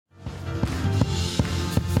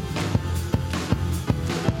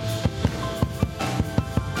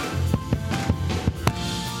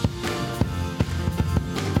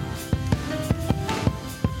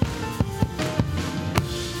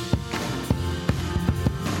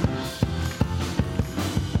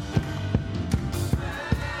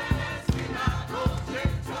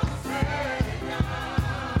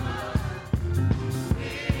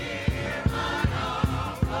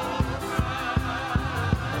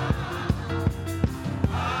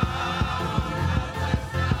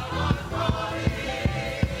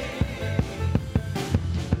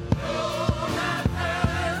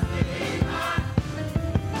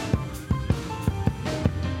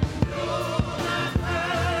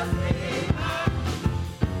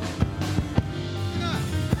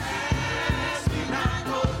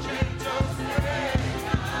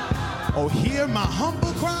Hear my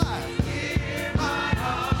humble cry.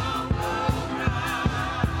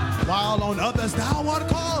 While on others thou art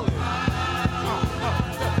calling.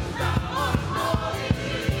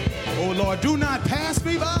 Oh Lord, do not pass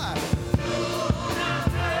me by.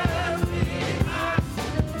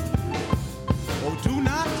 Oh, do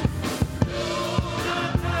not.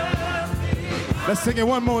 Let's sing it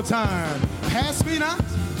one more time. Pass me not.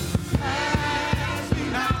 Pass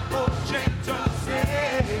me not, oh gentle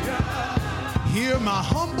Savior. Hear my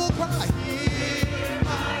humble cry. Hear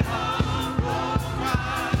my humble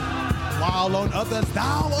cry. While on others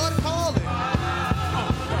thou art calling.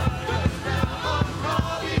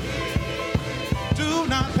 Do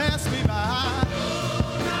not pass me by.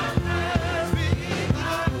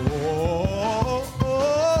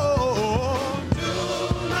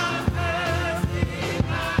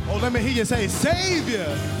 Let me hear you say,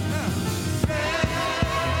 Savior.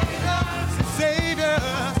 Savior.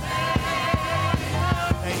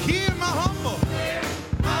 And hear my humble.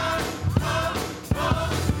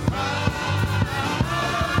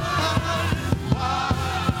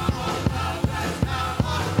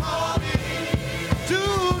 Do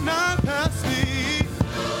not pass me.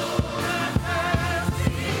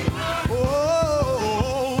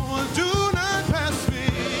 Oh, do not pass me.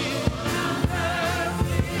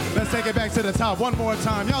 Let's take it back to the top one more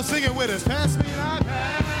time. Y'all sing it with us. Pass me not,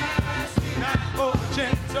 oh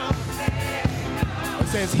gentle. It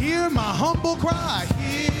says, hear my humble cry.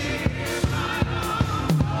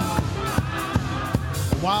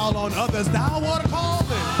 While on others thou art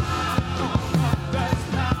calling.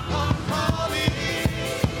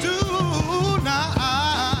 Do not.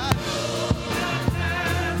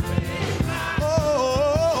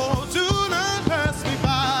 Oh, do not pass me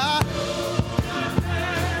by.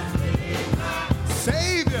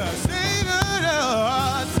 Savior, Savior,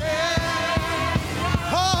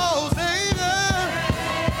 oh Savior,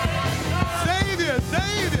 Savior,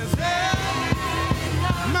 Savior,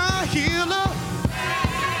 my healer,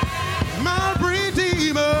 my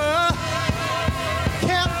redeemer,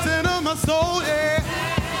 captain of my soul, yeah.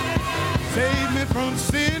 Save me from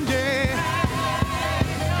sin, yeah.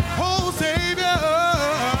 Oh Savior,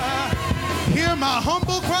 hear my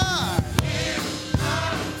humble cry.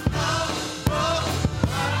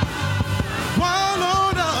 While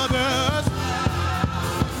on others,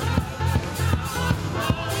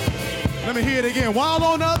 let me hear it again. While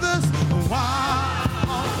on others,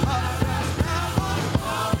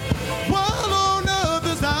 while on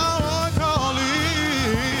others thou art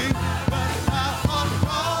calling,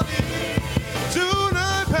 do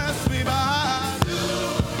not pass me by.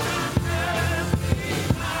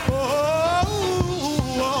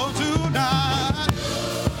 Oh, do not.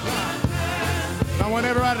 I want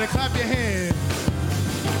everybody to clap your hands.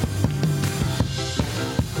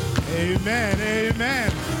 Amen,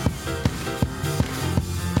 amen.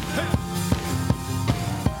 Hey.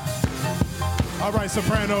 All right,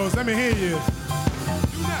 sopranos, let me hear you.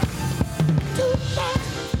 Do not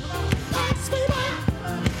pass me by.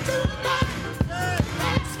 Do not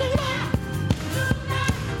pass me by. Do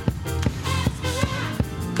not pass me by.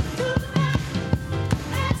 Do not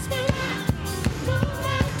pass me by. Do not pass me by.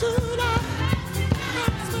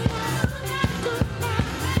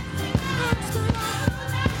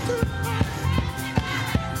 Do not pass me by.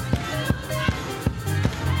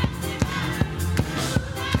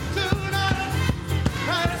 Do not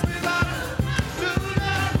pass me by.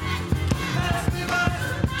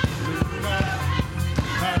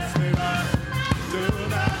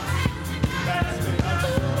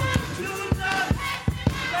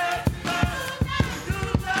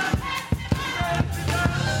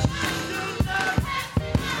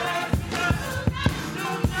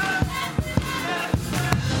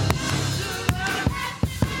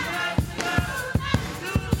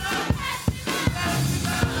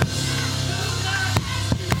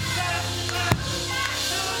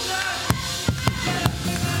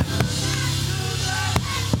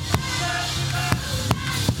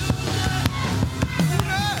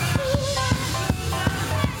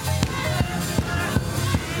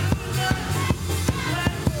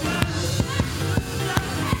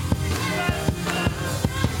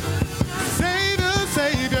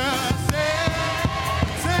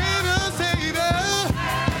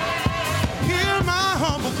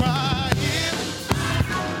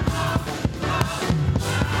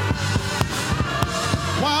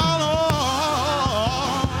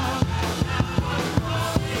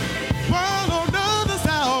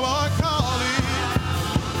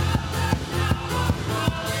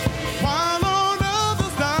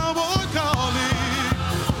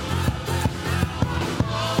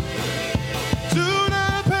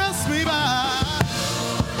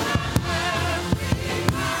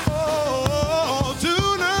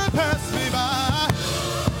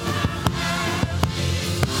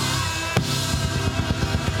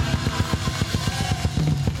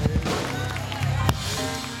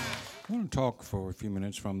 talk for a few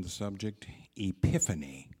minutes from the subject,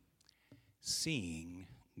 Epiphany, seeing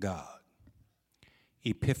God.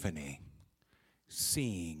 Epiphany,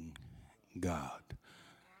 seeing God.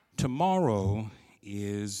 Tomorrow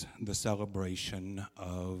is the celebration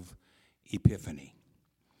of Epiphany.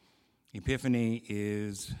 Epiphany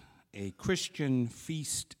is a Christian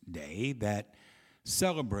feast day that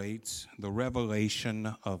celebrates the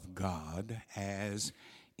revelation of God as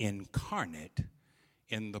incarnate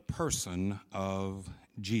in the person of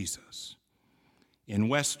Jesus. In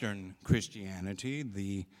Western Christianity,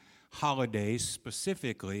 the holiday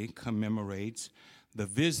specifically commemorates the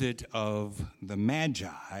visit of the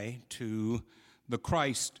Magi to the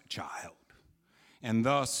Christ child, and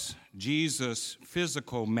thus Jesus'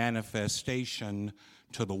 physical manifestation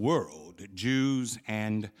to the world, Jews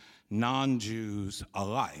and non-Jews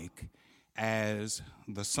alike, as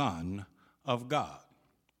the Son of God.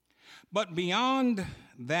 But beyond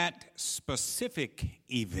that specific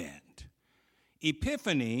event,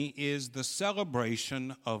 Epiphany is the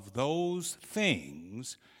celebration of those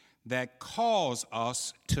things that cause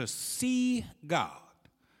us to see God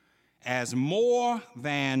as more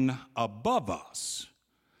than above us,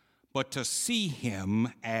 but to see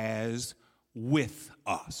him as with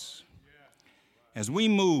us. As we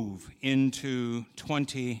move into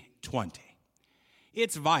 2020,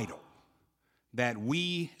 it's vital that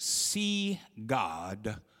we see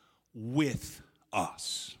God with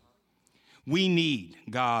us. We need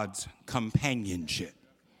God's companionship.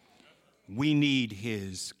 We need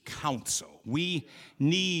his counsel. We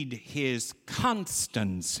need his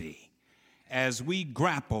constancy as we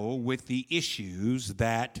grapple with the issues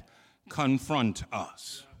that confront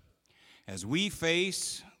us. As we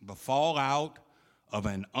face the fallout of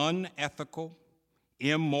an unethical,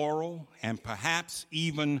 immoral, and perhaps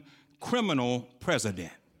even criminal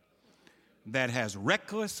president that has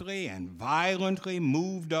recklessly and violently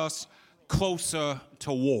moved us closer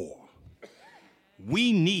to war,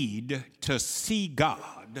 we need to see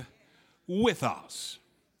God with us.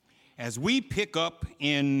 As we pick up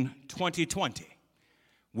in 2020,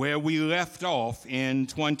 where we left off in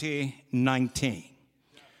 2019,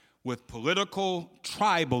 with political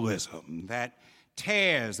tribalism that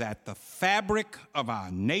tears at the fabric of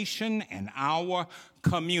our nation and our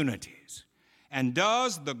communities, and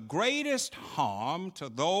does the greatest harm to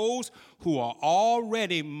those who are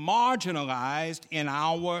already marginalized in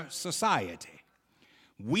our society.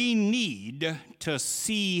 We need to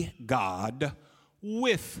see God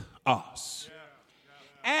with us.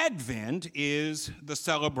 Advent is the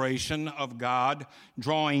celebration of God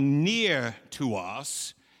drawing near to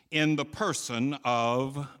us in the person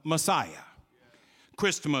of Messiah.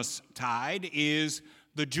 Christmastide is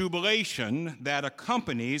the jubilation that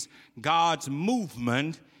accompanies God's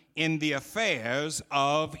movement in the affairs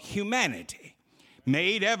of humanity,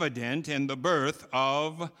 made evident in the birth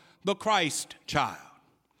of the Christ child.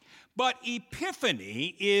 But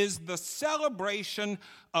Epiphany is the celebration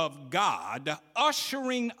of God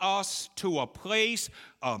ushering us to a place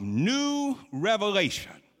of new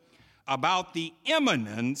revelation about the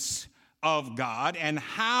immanence of God and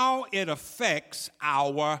how it affects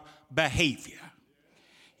our behavior.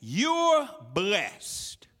 You're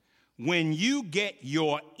blessed when you get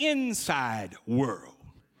your inside world,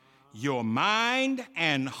 your mind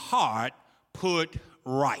and heart put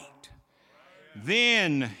right.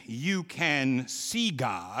 Then you can see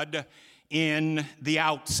God in the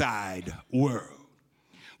outside world.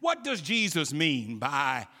 What does Jesus mean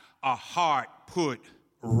by a heart put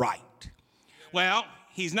right? Well,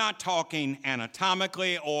 he's not talking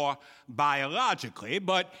anatomically or biologically,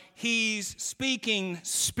 but he's speaking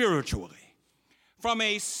spiritually. From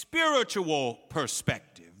a spiritual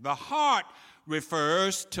perspective, the heart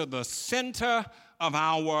refers to the center of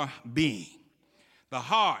our being. The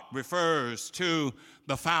heart refers to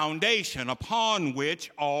the foundation upon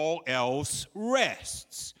which all else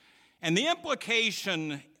rests. And the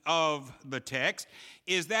implication of the text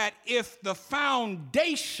is that if the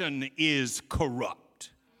foundation is corrupt,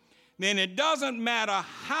 then it doesn't matter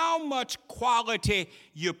how much quality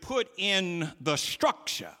you put in the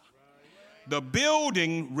structure. The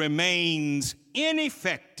building remains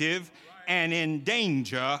ineffective and in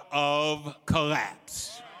danger of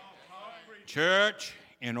collapse. Church,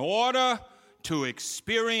 in order to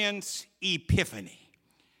experience Epiphany,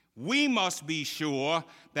 we must be sure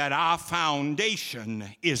that our foundation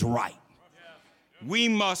is right. We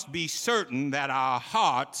must be certain that our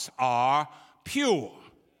hearts are pure.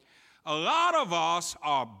 A lot of us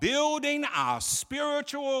are building our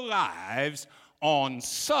spiritual lives on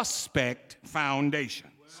suspect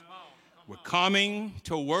foundations. We're coming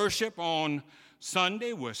to worship on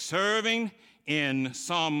Sunday, we're serving in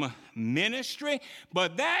some ministry,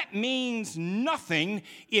 but that means nothing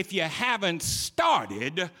if you haven't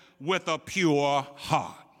started with a pure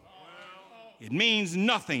heart. It means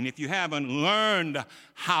nothing if you haven't learned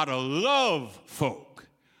how to love folk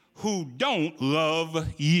who don't love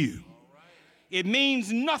you. It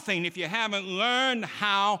means nothing if you haven't learned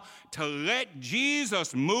how to let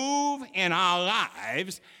Jesus move in our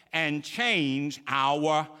lives and change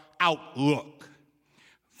our outlook.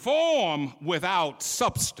 Form without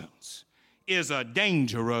substance is a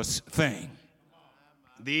dangerous thing.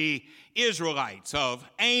 The Israelites of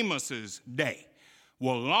Amos's day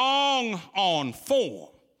were long on form,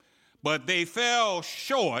 but they fell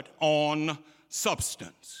short on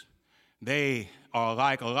substance. They are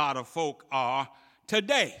like a lot of folk are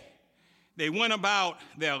today. They went about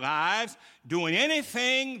their lives doing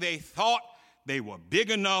anything they thought they were big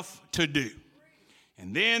enough to do.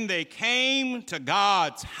 And then they came to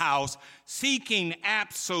God's house seeking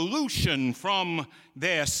absolution from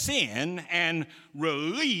their sin and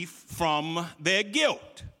relief from their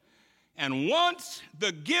guilt. And once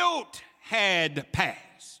the guilt had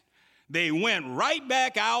passed, they went right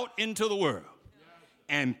back out into the world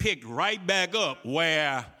and picked right back up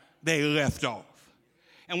where they left off.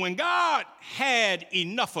 And when God had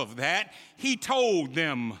enough of that, he told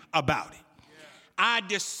them about it. I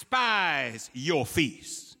despise your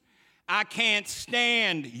feasts. I can't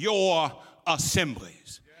stand your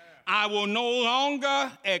assemblies. I will no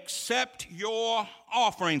longer accept your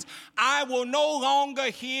offerings. I will no longer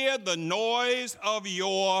hear the noise of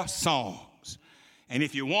your songs. And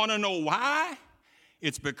if you want to know why,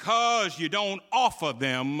 it's because you don't offer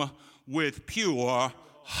them with pure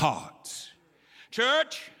hearts.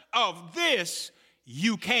 Church, of this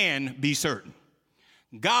you can be certain.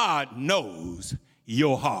 God knows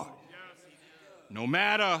your heart. No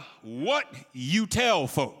matter what you tell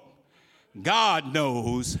folk, God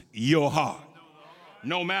knows your heart.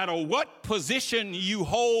 No matter what position you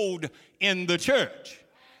hold in the church,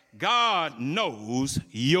 God knows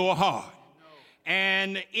your heart.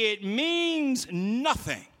 And it means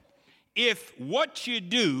nothing if what you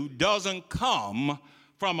do doesn't come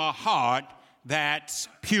from a heart that's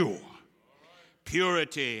pure.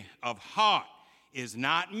 Purity of heart is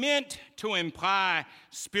not meant to imply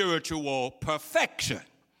spiritual perfection,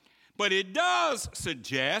 but it does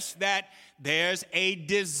suggest that there's a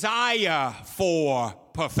desire for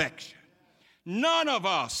perfection. None of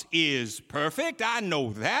us is perfect, I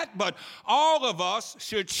know that, but all of us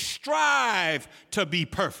should strive to be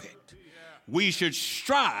perfect. We should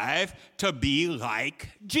strive to be like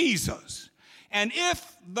Jesus. And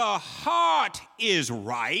if the heart is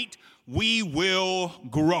right, we will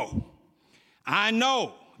grow. I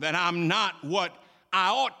know that I'm not what I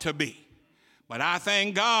ought to be, but I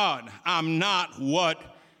thank God I'm not what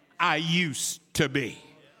I used to be.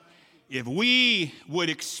 If we would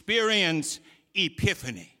experience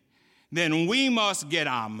epiphany, then we must get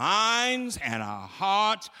our minds and our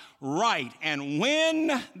hearts right. And when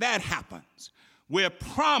that happens, we're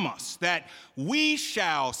promised that we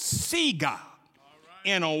shall see God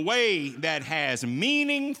in a way that has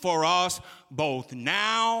meaning for us both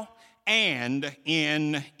now and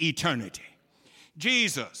in eternity.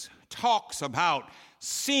 Jesus talks about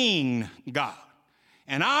seeing God,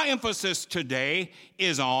 and our emphasis today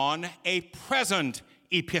is on a present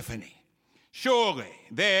epiphany. Surely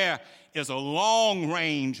there is a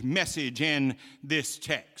long-range message in this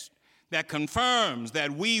text that confirms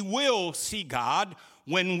that we will see God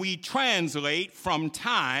when we translate from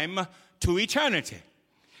time to eternity.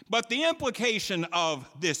 But the implication of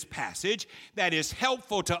this passage that is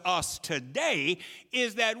helpful to us today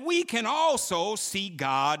is that we can also see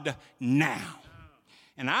God now.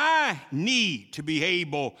 And I need to be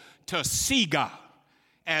able to see God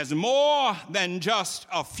as more than just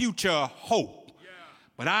a future hope,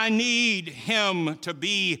 but I need him to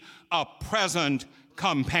be a present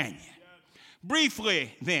companion.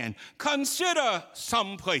 Briefly, then, consider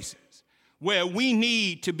some places where we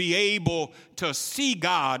need to be able to see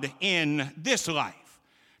God in this life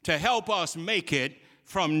to help us make it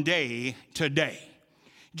from day to day.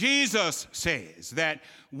 Jesus says that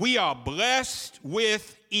we are blessed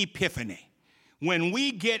with epiphany when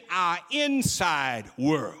we get our inside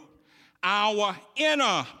world, our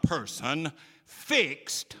inner person,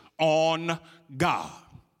 fixed on God.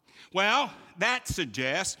 Well, that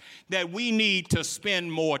suggests that we need to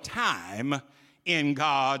spend more time in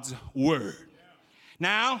God's word.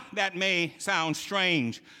 Now, that may sound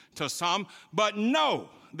strange to some, but know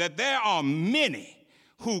that there are many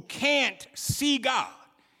who can't see God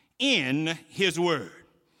in his word.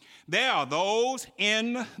 There are those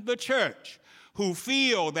in the church who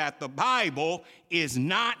feel that the Bible is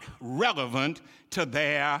not relevant to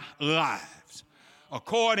their lives.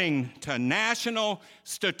 According to national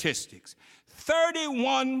statistics,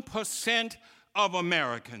 31% of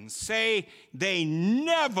Americans say they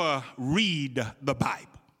never read the Bible,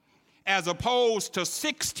 as opposed to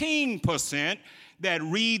 16% that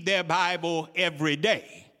read their Bible every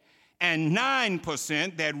day, and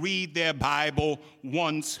 9% that read their Bible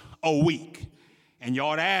once a week. And you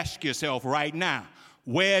ought to ask yourself right now,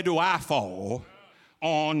 where do I fall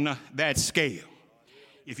on that scale?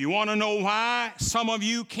 If you want to know why some of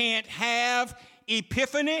you can't have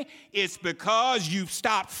epiphany, it's because you've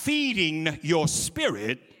stopped feeding your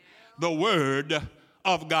spirit the Word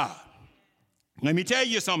of God. Let me tell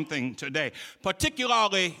you something today,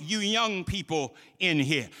 particularly you young people in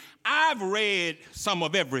here. I've read some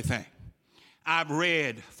of everything. I've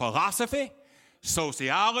read philosophy,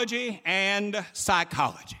 sociology, and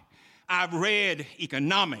psychology. I've read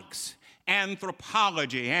economics,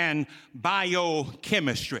 anthropology, and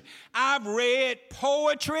biochemistry. I've read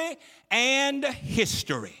poetry and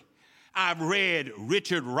history. I've read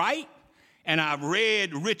Richard Wright, and I've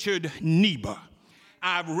read Richard Niebuhr.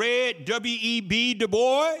 I've read W.E.B. Du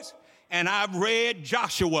Bois, and I've read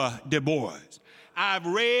Joshua Du Bois. I've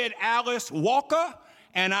read Alice Walker,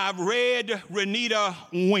 and I've read Renita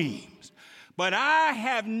Weems. But I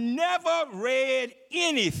have never read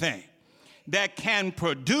anything that can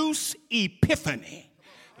produce epiphany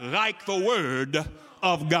like the Word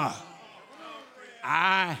of God.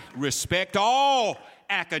 I respect all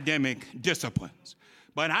academic disciplines,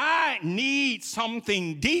 but I need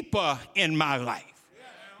something deeper in my life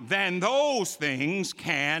than those things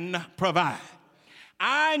can provide.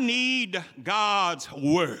 I need God's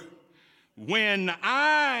Word when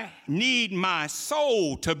I need my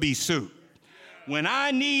soul to be soothed, when I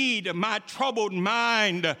need my troubled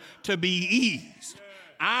mind to be eased.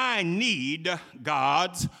 I need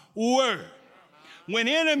God's Word. When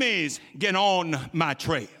enemies get on my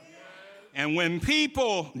trail, and when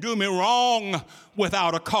people do me wrong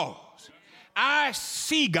without a cause, I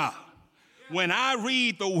see God when I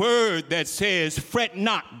read the Word that says, "Fret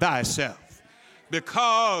not thyself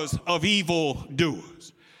because of evil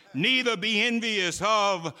doers, neither be envious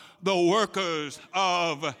of the workers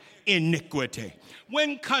of iniquity."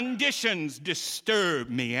 When conditions disturb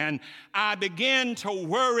me and I begin to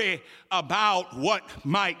worry about what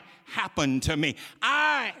might happen to me,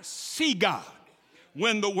 I see God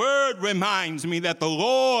when the Word reminds me that the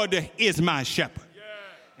Lord is my shepherd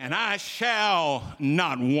and I shall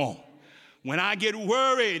not want. When I get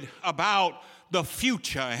worried about the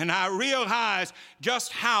future and I realize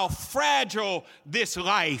just how fragile this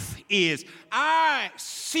life is, I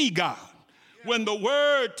see God when the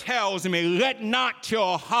Word tells me, "Let not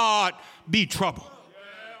your heart be troubled.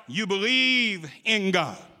 You believe in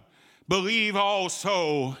God, believe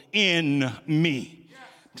also in me."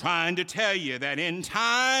 Trying to tell you that in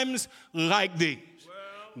times like these,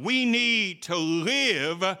 we need to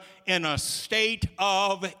live in a state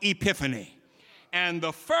of epiphany. And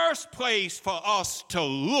the first place for us to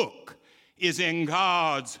look is in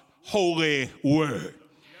God's holy Word.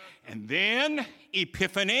 And then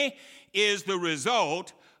epiphany is the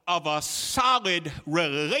result of a solid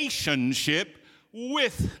relationship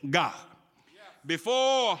with God.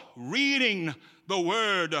 Before reading the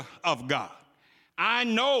Word of God, I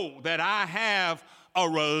know that I have a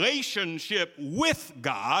relationship with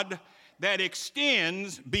God that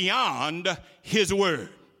extends beyond His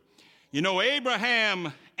Word. You know,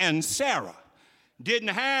 Abraham and Sarah didn't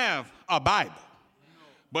have a Bible,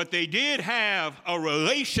 but they did have a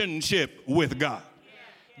relationship with God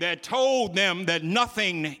that told them that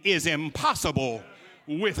nothing is impossible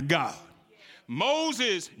with God.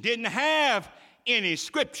 Moses didn't have any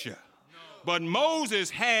scripture, but Moses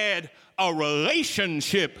had a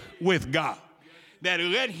relationship with God that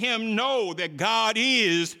let him know that God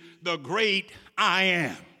is the great I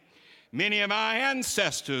am. Many of our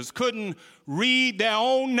ancestors couldn't read their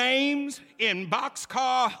own names in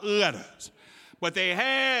boxcar letters, but they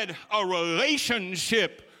had a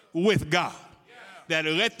relationship with God that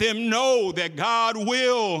let them know that God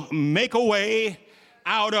will make a way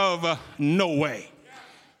out of no way.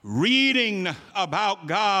 Reading about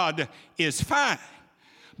God is fine,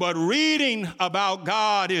 but reading about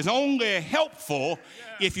God is only helpful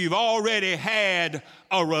if you've already had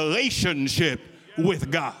a relationship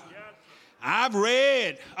with God. I've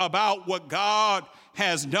read about what God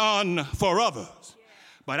has done for others,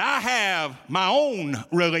 but I have my own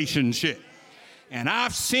relationship, and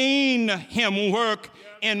I've seen Him work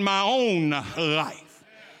in my own life.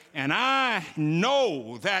 And I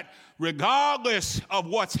know that regardless of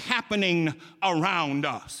what's happening around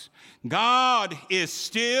us, God is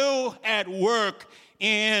still at work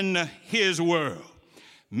in his world.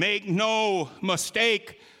 Make no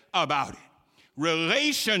mistake about it.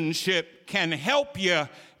 Relationship can help you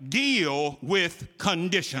deal with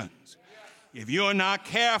conditions. If you're not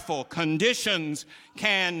careful, conditions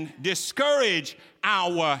can discourage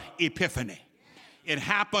our epiphany. It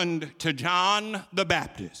happened to John the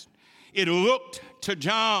Baptist. It looked to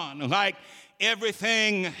John like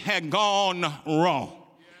everything had gone wrong.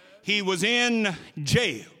 He was in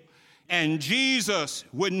jail, and Jesus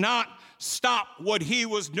would not stop what he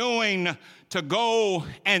was doing to go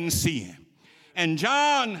and see him. And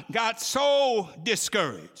John got so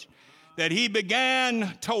discouraged that he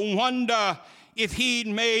began to wonder if he'd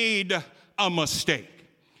made a mistake.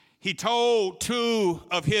 He told 2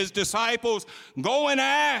 of his disciples, "Go and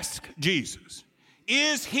ask Jesus,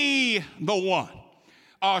 is he the one,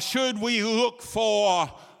 or should we look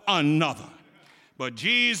for another?" But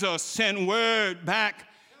Jesus sent word back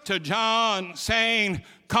to John saying,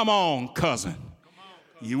 "Come on, cousin.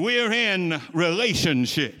 We're in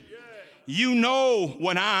relationship. You know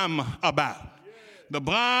what I'm about. The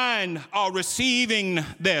blind are receiving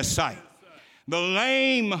their sight. The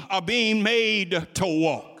lame are being made to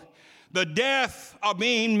walk. The deaf are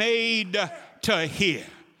being made to hear."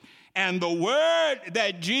 And the word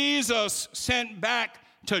that Jesus sent back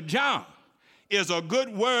to John is a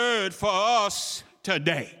good word for us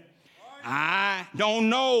today. I don't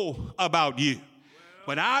know about you,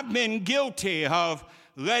 but I've been guilty of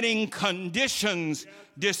letting conditions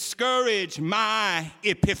discourage my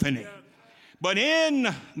epiphany. But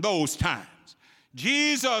in those times,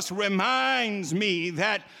 Jesus reminds me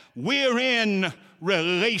that we're in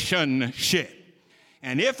relationship.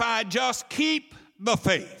 And if I just keep the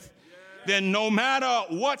faith, then no matter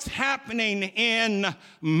what's happening in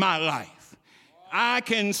my life, I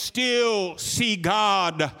can still see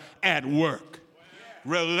God at work.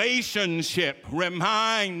 Relationship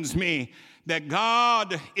reminds me that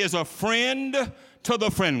God is a friend to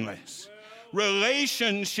the friendless.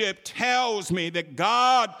 Relationship tells me that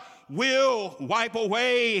God will wipe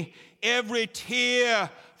away every tear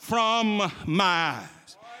from my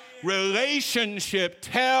eyes. Relationship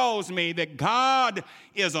tells me that God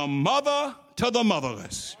is a mother to the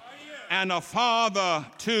motherless and a father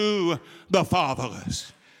to the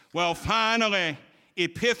fatherless. Well, finally,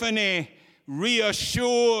 Epiphany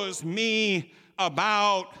reassures me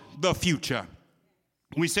about the future.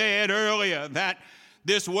 We said earlier that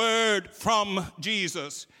this word from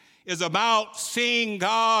Jesus is about seeing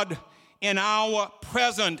God in our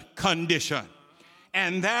present condition,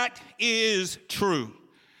 and that is true.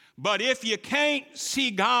 But if you can't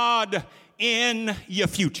see God in your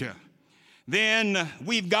future, then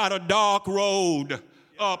we've got a dark road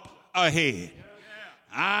up ahead.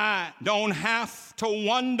 I don't have to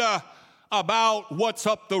wonder about what's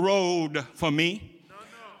up the road for me.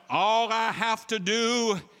 All I have to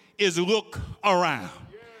do is look around.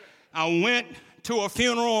 I went to a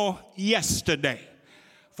funeral yesterday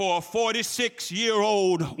for a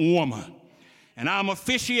 46-year-old woman, and I'm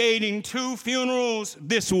officiating 2 funerals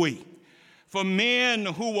this week for men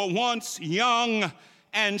who were once young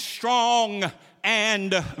and strong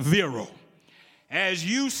and virile. As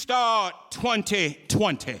you start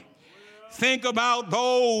 2020, think about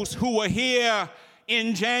those who were here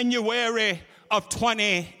in January of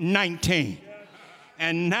 2019,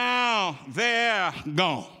 and now they're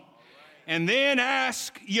gone. And then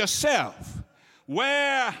ask yourself,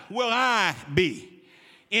 where will I be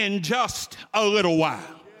in just a little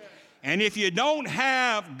while? And if you don't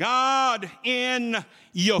have God in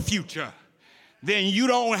your future, then you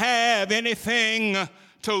don't have anything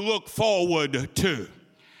to look forward to.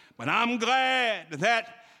 But I'm glad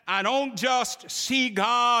that I don't just see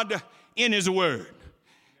God in his word,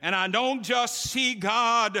 and I don't just see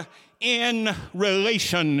God in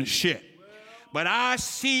relationship, but I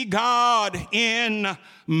see God in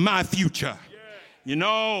my future. You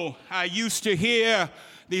know, I used to hear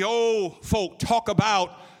the old folk talk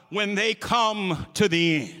about when they come to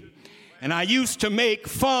the end, and I used to make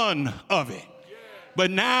fun of it. But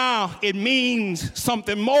now it means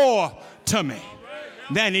something more to me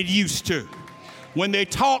than it used to. When they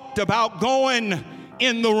talked about going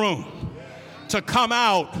in the room to come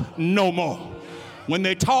out no more. When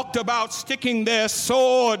they talked about sticking their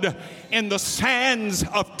sword in the sands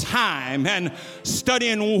of time and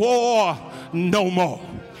studying war no more.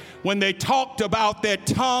 When they talked about their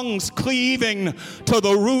tongues cleaving to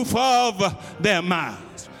the roof of their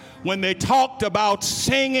mouths. When they talked about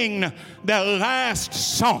singing their last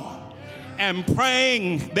song and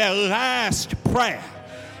praying their last prayer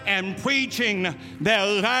and preaching their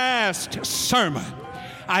last sermon.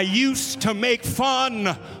 I used to make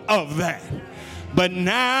fun of that, but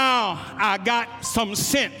now I got some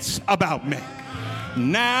sense about me.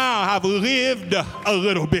 Now I've lived a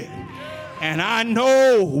little bit, and I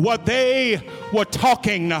know what they were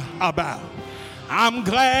talking about. I'm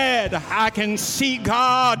glad I can see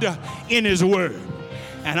God in His Word,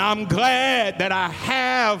 and I'm glad that I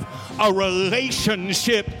have a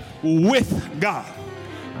relationship with God.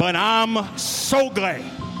 But I'm so glad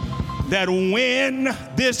that when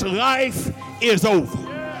this life is over,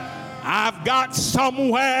 I've got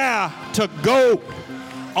somewhere to go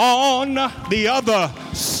on the other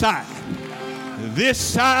side. This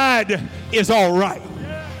side is all right.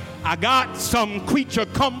 I got some creature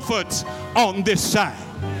comforts on this side.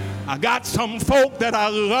 I got some folk that I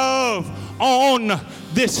love on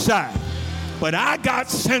this side. But I got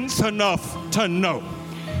sense enough to know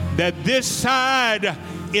that this side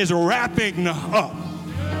is wrapping up.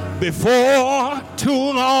 Before too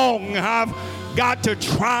long, I've got to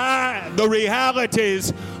try the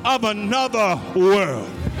realities of another world.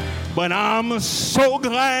 But I'm so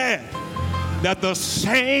glad that the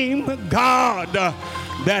same God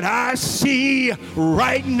that I see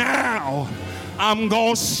right now, I'm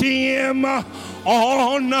going to see Him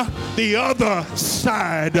on the other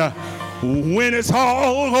side. When it's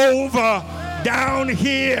all over down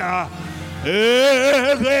here,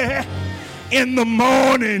 early in the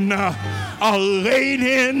morning, or late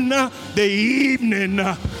in the evening,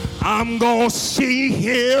 I'm going to see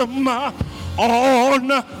Him on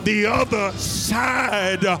the other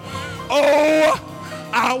side. Oh,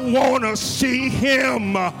 I want to see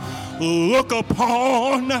Him, look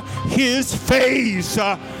upon His face,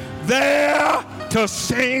 there to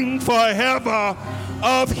sing forever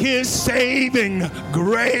of His saving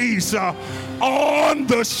grace. On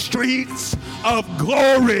the streets of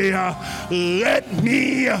glory, let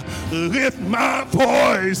me lift my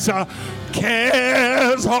voice.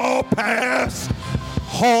 Cares all past,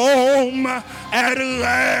 home at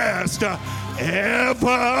last,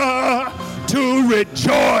 ever to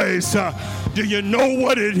rejoice. Do you know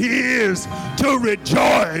what it is to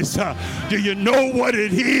rejoice? Do you know what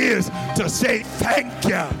it is to say thank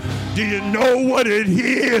you? Do you know what it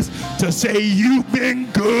is to say you've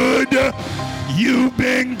been good? You've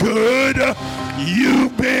been good.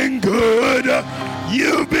 You've been good.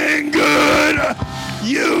 You've been good.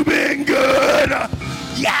 You've been good.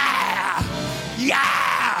 Yeah!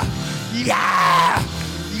 Yeah! Yeah!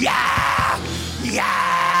 Yeah!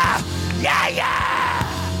 Yeah! Yeah! Yeah!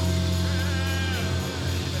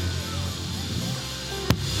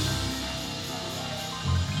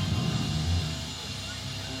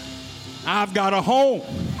 I've got a home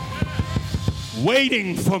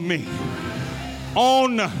waiting for me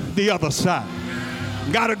on the other side.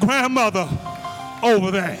 Got a grandmother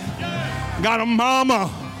over there. Got a mama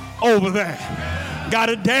over there. Got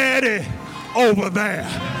a daddy over there.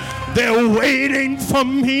 They're waiting for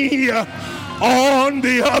me on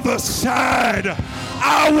the other side.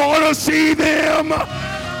 I want to see them,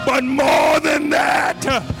 but more than that,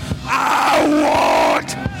 I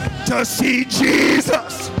want to see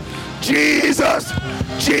Jesus. Jesus,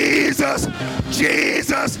 Jesus,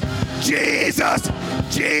 Jesus, Jesus,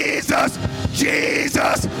 Jesus,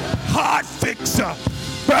 Jesus, heart fixer,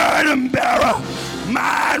 burden bearer,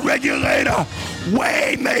 mind regulator,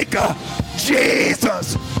 way maker,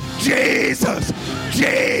 Jesus, Jesus,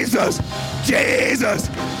 Jesus, Jesus,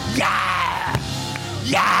 yeah,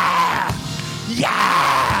 yeah,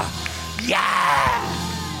 yeah, yeah.